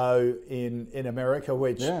in America,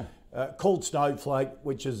 which called Snowflake,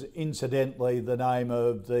 which is incidentally the name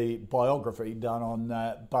of the biography done on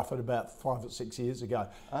Buffett about 5 or 6 years ago.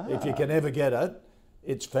 If you can ever get it,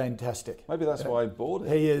 it's fantastic. Maybe that's why he bought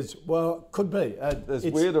it. He is, well, could be. There's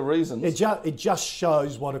weirder reasons. It just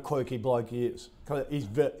shows what a quirky bloke he is.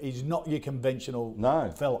 He's not your conventional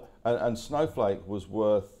fella. And Snowflake was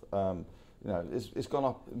worth, it's gone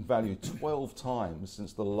up in value 12 times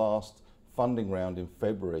since the last funding round in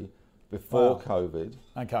February before COVID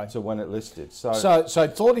to when it listed. So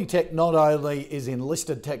Thorny Tech not only is in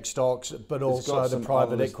listed tech stocks, but also the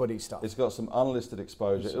private equity stuff. It's got some unlisted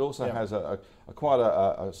exposure. It also has quite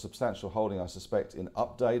a substantial holding, I suspect, in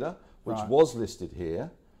Updata, which was listed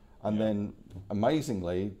here, and then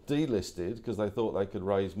amazingly delisted because they thought they could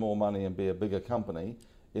raise more money and be a bigger company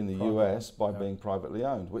in the US by being privately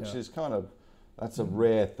owned, which is kind of, that's a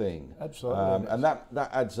rare thing. Absolutely. And that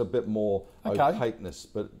adds a bit more opaqueness.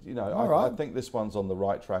 But, I think this one's on the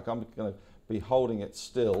right track. I'm going to be holding it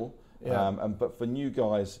still. But for new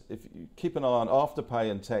guys, if you keep an eye on Afterpay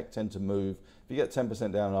and tech tend to move. If you get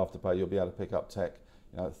 10% down on Afterpay, you'll be able to pick up tech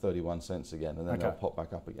at 31 cents again, and then they'll pop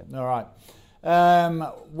back up again. All right.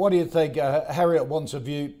 What do you think? Harriet wants a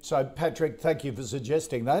view. So, Patrick, thank you for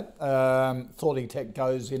suggesting that. Thorny Tech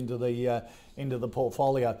goes into the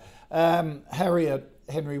portfolio.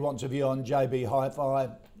 Henry wants a view on JB Hi-Fi,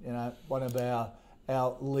 one of our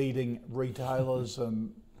leading retailers,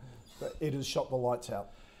 and it has shot the lights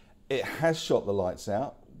out. It has shot the lights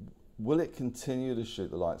out. Will it continue to shoot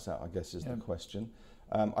the lights out, I guess, is the question.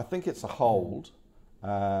 I think it's a hold.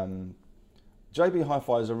 JB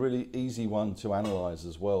Hi-Fi is a really easy one to analyse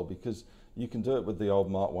as well, because you can do it with the old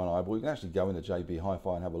Mark 1 eyeball. You can actually go into JB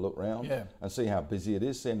Hi-Fi and have a look around and see how busy it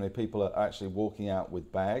is, see how many people are actually walking out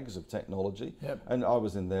with bags of technology. And I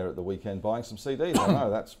was in there at the weekend buying some CDs. I know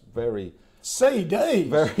that's very... CDs?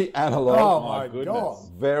 Very analogue. Oh my God.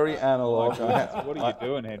 Very analogue. What are you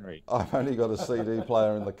doing, Henry? I've only got a CD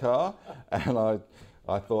player in the car, and I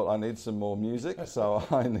thought I need some more music, so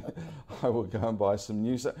I will go and buy some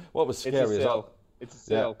new. What was scary is it's a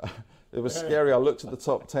sell. It was scary. I looked at the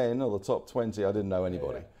top 10 or the top 20. I didn't know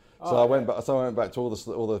anybody. So I went back. So I went back to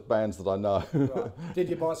all the bands that I know. Did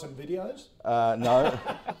you buy some videos? No.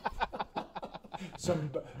 Some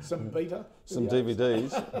beta? Some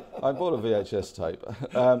DVDs. I bought a VHS tape.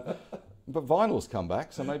 But vinyl's come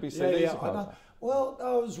back, so maybe CDs come back. Well,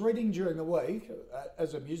 I was reading during the week,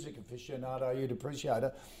 as a music aficionado, you'd appreciate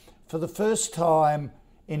it, for the first time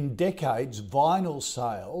in decades, vinyl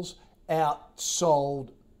sales outsold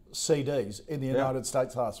CDs in the United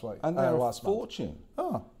States last week. And they're last a fortune.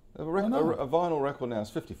 month. A vinyl record now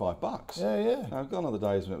is $55. Yeah. Now, gone are the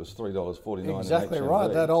days when it was $3.49. Exactly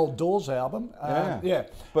right. That old Dawes album.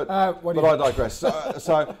 But I digress.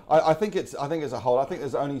 So I think it's a whole. I think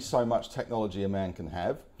there's only so much technology a man can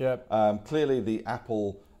have. Clearly, the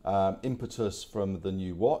Apple impetus from the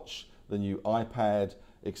new watch, the new iPad,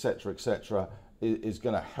 etc., is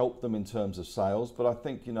going to help them in terms of sales. But I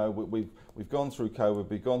think we've gone through COVID,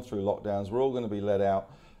 we've gone through lockdowns. We're all going to be let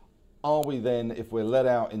out. are we then, if we're let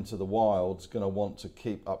out into the wilds, going to want to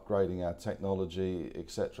keep upgrading our technology,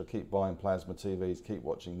 etc., keep buying plasma TVs, keep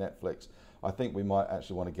watching Netflix? I think we might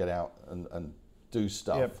actually want to get out and do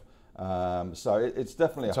stuff. Yep. So it's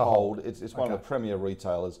definitely a hold. It's one of the premier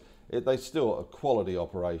retailers. They still a quality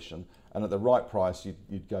operation, and at the right price,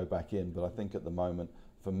 you'd go back in. But I think at the moment,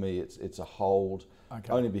 for me, it's a hold,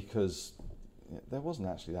 only because there wasn't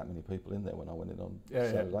actually that many people in there when I went in on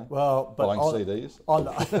Saturday. Yeah. Well, but buying CDs.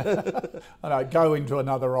 I know, go into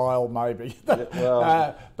another aisle maybe. But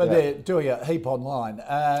they're doing a heap online. They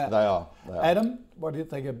are. Adam, what do you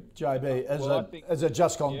think of JB? Has it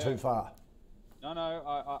just gone too far?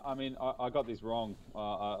 No. I mean, I got this wrong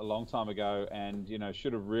a long time ago, and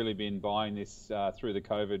should have really been buying this through the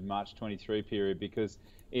COVID March 23 period, because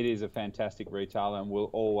it is a fantastic retailer and will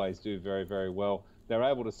always do very, very well. They're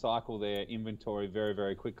able to cycle their inventory very,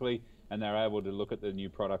 very quickly, and they're able to look at the new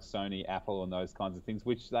products, Sony, Apple, and those kinds of things,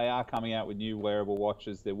 which they are coming out with new wearable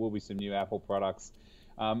watches. There will be some new Apple products.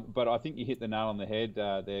 But I think you hit the nail on the head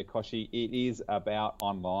there, Koshi. It is about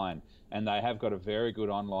online, and they have got a very good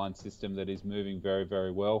online system that is moving very,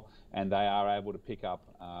 very well, and they are able to pick up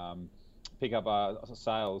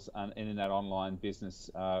sales in that online business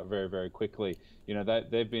very, very quickly.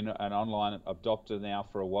 They've been an online adopter now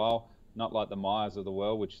for a while, not like the Myers of the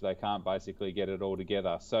world, which they can't basically get it all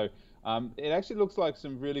together. So it actually looks like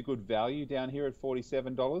some really good value down here at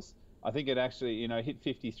 $47. I think it actually, hit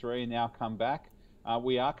 53 and now come back.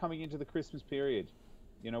 We are coming into the Christmas period.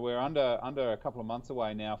 We're under a couple of months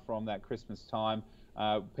away now from that Christmas time.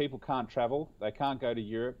 People can't travel. They can't go to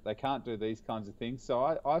Europe. They can't do these kinds of things.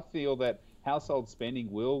 So I feel that household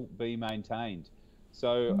spending will be maintained.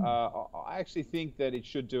 So I actually think that it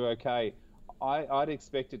should do okay. I'd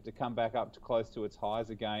expect it to come back up to close to its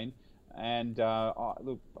highs again. And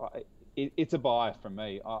it's a buy from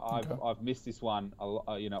me. I've missed this one,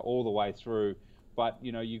 all the way through. But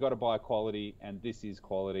you got to buy quality, and this is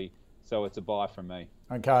quality, so it's a buy from me.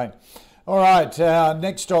 Okay, all right.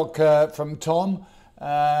 Next stock from Tom,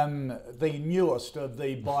 the newest of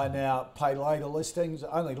the buy now, pay later listings,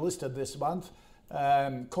 only listed this month,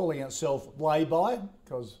 calling itself lay-by,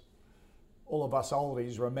 because all of us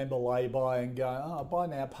oldies remember lay-by and go, oh, buy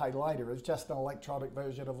now, pay later. It's just an electronic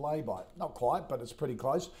version of lay-by. Not quite, but it's pretty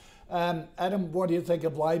close. Adam, what do you think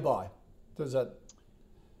of lay-by? Does it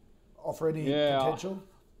offer any potential?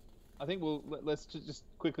 I think let's just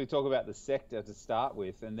quickly talk about the sector to start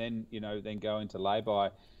with, and then then go into lay-by.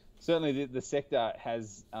 Certainly, the sector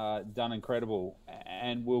has done incredible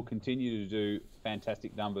and will continue to do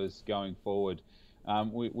fantastic numbers going forward.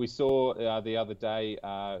 We saw the other day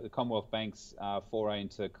the Commonwealth Bank's foray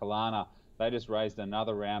into Kalana. They just raised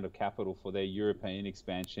another round of capital for their European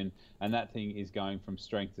expansion, and that thing is going from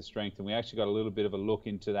strength to strength. And we actually got a little bit of a look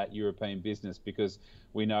into that European business, because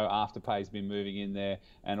we know Afterpay's been moving in there,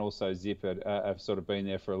 and also Zip have sort of been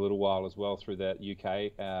there for a little while as well through that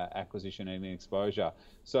UK acquisition and exposure.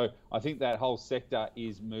 So I think that whole sector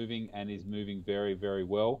is moving, and is moving very, very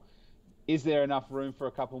well. Is there enough room for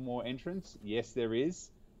a couple more entrants? Yes, there is.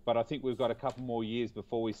 But I think we've got a couple more years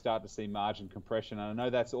before we start to see margin compression. And I know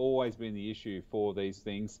that's always been the issue for these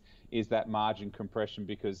things, is that margin compression,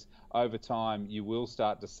 because over time you will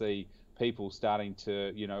start to see people starting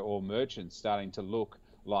to, or merchants starting to look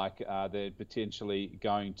like they're potentially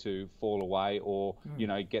going to fall away, or,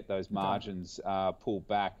 get those margins pulled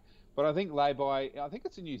back. But I think lay-by, I think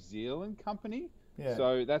it's a New Zealand company. Yeah.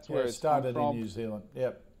 So that's where it started in New Zealand.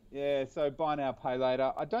 Yep. Yeah, so buy now, pay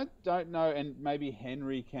later. I don't know, and maybe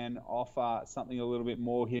Henry can offer something a little bit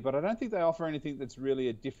more here, but I don't think they offer anything that's really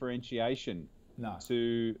a differentiation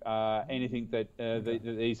to anything that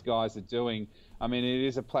these guys are doing. I mean, it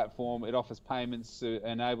is a platform. It offers payments,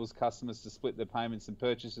 enables customers to split their payments and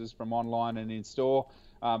purchases from online and in store.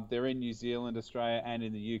 They're in New Zealand, Australia, and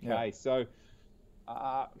in the UK. Yeah. So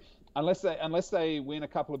unless they win a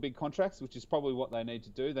couple of big contracts, which is probably what they need to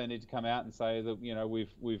do, they need to come out and say that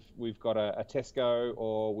we've got a Tesco,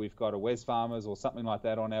 or we've got a Wesfarmers or something like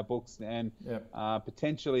that on our books, and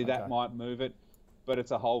potentially that might move it, but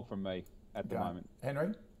it's a hold from me at the moment.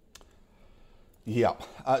 Henry? Yeah,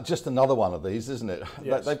 just another one of these, isn't it?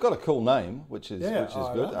 Yes. They've got a cool name, which is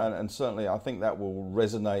good, and certainly I think that will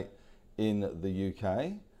resonate in the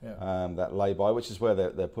UK. Yeah. That lay-by, which is where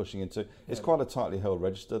they're pushing into. It's quite a tightly held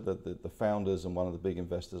register. The founders and one of the big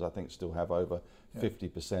investors, I think, still have over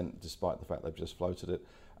 50%, despite the fact they've just floated it.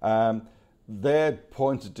 Their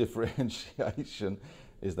point of differentiation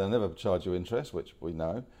is they'll never charge you interest, which we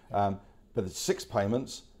know, but it's 6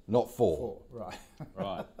 payments, not 4.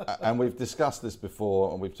 Right. And we've discussed this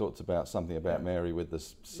before, and we've talked about something about Mary with the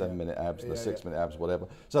 7-minute abs, the 6-minute abs, whatever.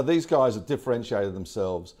 So these guys have differentiated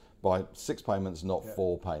themselves by 6 payments, not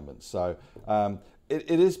 4 payments. So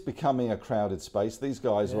it is becoming a crowded space. These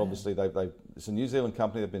guys are obviously, it's a New Zealand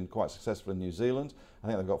company. They've been quite successful in New Zealand. I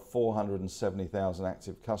think they've got 470,000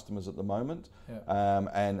 active customers at the moment,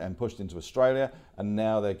 and pushed into Australia, and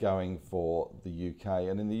now they're going for the UK.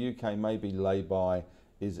 And in the UK, maybe lay-by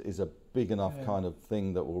is a big enough kind of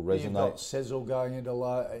thing that will resonate. You've got Sezzle going into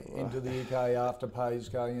the UK, Afterpay's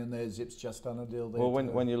going in there, Zip's just done a deal there. Well,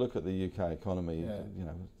 when you look at the UK economy, you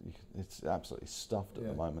know, it's absolutely stuffed at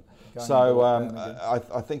the moment. Going so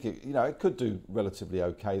I think it could do relatively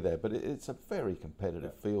okay there, but it's a very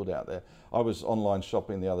competitive field out there. I was online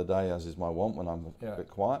shopping the other day, as is my wont when I'm a bit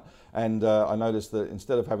quiet, and I noticed that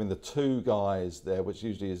instead of having the 2 guys there, which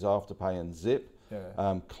usually is Afterpay and Zip,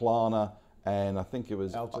 Klarna, and I think it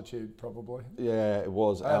was Altitude, probably. Yeah, it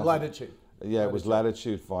was Latitude. Yeah, it was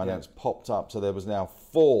Latitude Finance popped up, so there was now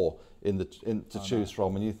 4 to choose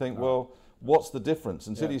from, and you think, well, what's the difference?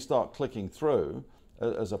 Until you start clicking through,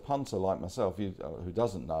 as a punter like myself, who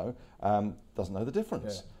doesn't know the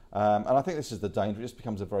difference. And I think this is the danger. It just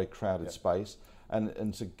becomes a very crowded space,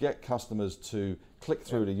 and to get customers to click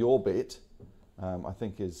through to your bit, I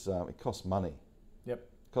think it costs money. It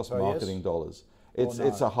costs marketing dollars.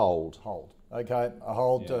 It's a hold. Okay, a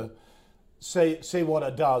hold to see what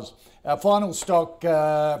it does. Our final stock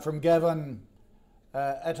from Gavin,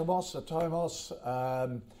 Atomos,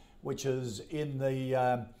 which is in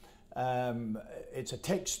the, it's a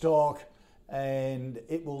tech stock, and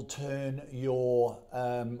it will turn your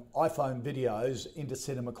iPhone videos into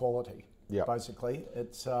cinema quality. Basically,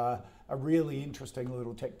 it's a really interesting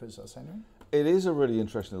little tech business, Henry. It is a really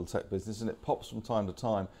interesting little tech business, and it pops from time to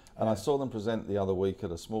time. And I saw them present the other week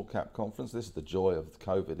at a small cap conference. This is the joy of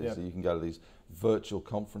COVID, is that you can go to these virtual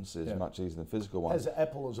conferences much easier than physical ones. Has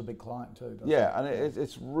Apple as a big client too, doesn't it? And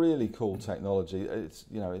it's really cool technology. It's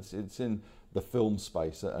in the film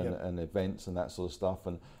space and events and that sort of stuff,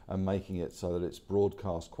 and making it so that it's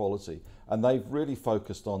broadcast quality. And they've really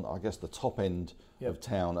focused on, I guess, the top end of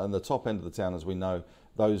town. And the top end of the town, as we know,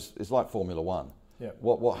 it's like Formula One.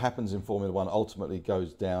 What happens in Formula One ultimately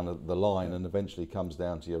goes down the line and eventually comes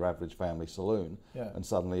down to your average family saloon, and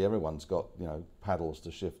suddenly everyone's got paddles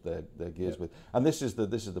to shift their gears with. And this is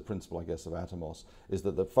the principle, I guess, of Atomos, is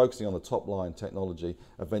that focusing on the top line technology,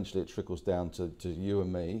 eventually it trickles down to you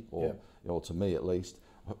and me, or to me at least,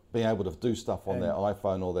 being able to do stuff on their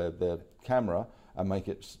iPhone or their camera and make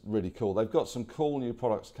it really cool. They've got some cool new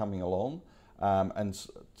products coming along, and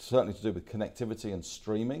certainly to do with connectivity and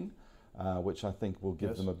streaming. Which I think will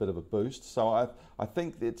give them a bit of a boost. So I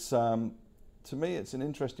think it's, to me, it's an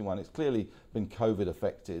interesting one. It's clearly been COVID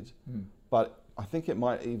affected, but I think it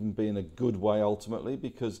might even be in a good way ultimately,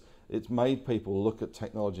 because it's made people look at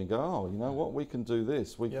technology and go, oh, you know what, we can do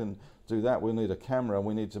this, we can do that, we need a camera,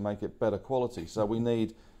 we need to make it better quality. So we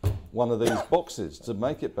need one of these boxes to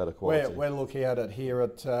make it better quality. We're looking at it here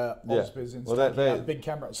at AusBiz, well, big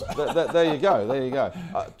cameras. There you go.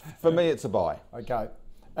 For me, it's a buy. Okay.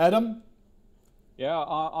 Adam? Yeah,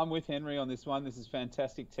 I'm with Henry on this one. This is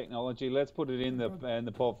fantastic technology. Let's put it in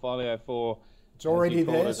the portfolio for. It's already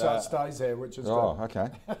there, so it stays there, which is good. Okay.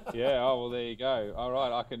 Yeah. Oh well, there you go. All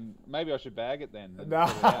right, maybe I should bag it then.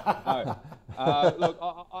 No. Look,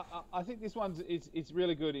 I think this one's it's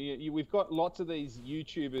really good. We've got lots of these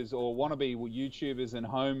YouTubers or wannabe YouTubers and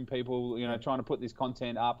home people, trying to put this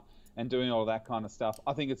content up and doing all that kind of stuff.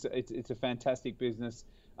 I think it's a fantastic business.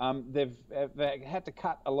 They've had to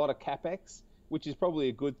cut a lot of capex, which is probably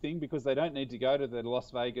a good thing, because they don't need to go to the Las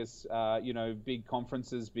Vegas, big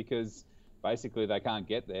conferences, because basically they can't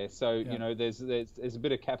get there. So, there's a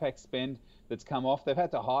bit of capex spend that's come off. They've had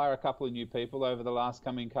to hire a couple of new people over the last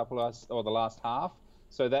the last half.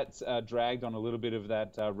 So that's dragged on a little bit of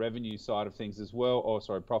that revenue side of things as well,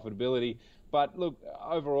 profitability. But look,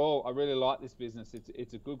 overall, I really like this business.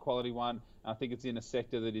 It's a good quality one. I think it's in a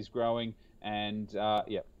sector that is growing, and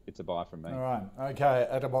it's a buy from me. All right. Okay,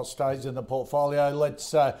 Atomos stays in the portfolio.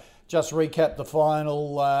 Let's just recap the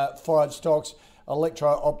final 5 stocks.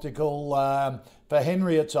 Electro-optical, for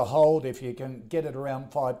Henry, it's a hold. If you can get it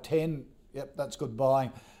around 5.10, that's good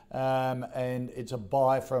buying. And it's a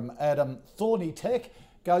buy from Adam. Thorny Tech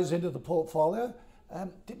goes into the portfolio.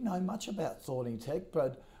 Didn't know much about Thorny Tech,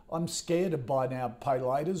 but I'm scared of buy now, pay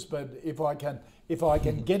laters. But if I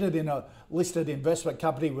can get it in a listed investment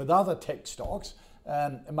company with other tech stocks,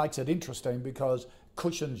 It makes it interesting because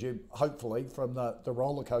cushions you, hopefully, from the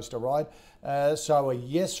roller coaster ride. So a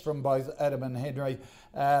yes from both Adam and Henry.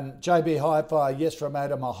 JB Hi-Fi, yes from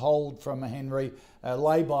Adam, a hold from Henry.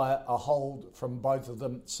 Lay-by, a hold from both of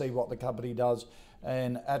them. See what the company does.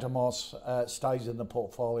 And Atomos stays in the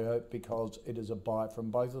portfolio because it is a buy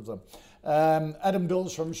from both of them. Adam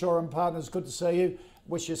Dawes from Shaw and Partners, good to see you.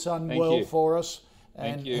 Wish your son well for us.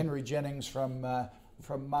 And Henry Jennings from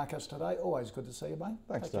Marcus today. Always good to see you, mate.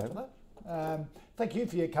 Thanks, David. For that. Thank you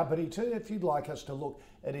for your company too. If you'd like us to look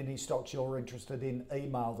at any stocks you're interested in,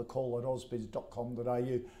 email the call at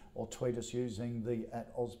ausbiz.com.au or tweet us using the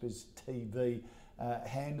 @AusbizTV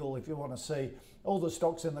handle. If you want to see all the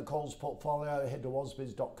stocks in the calls portfolio, head to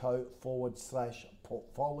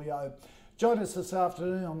ausbiz.co/portfolio. Join us this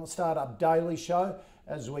afternoon on the Startup Daily Show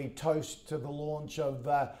as we toast to the launch of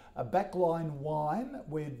a Backline wine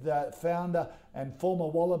with founder and former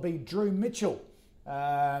Wallaby Drew Mitchell.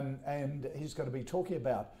 And he's going to be talking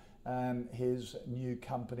about his new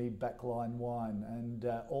company, Backline Wine, and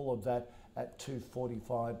all of that at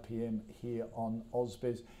 2:45 p.m. here on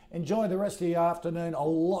Ausbiz. Enjoy the rest of the afternoon. A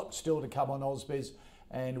lot still to come on Ausbiz,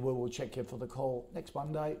 and we will check you for the call next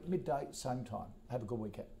Monday, midday, same time. Have a good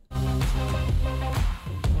weekend.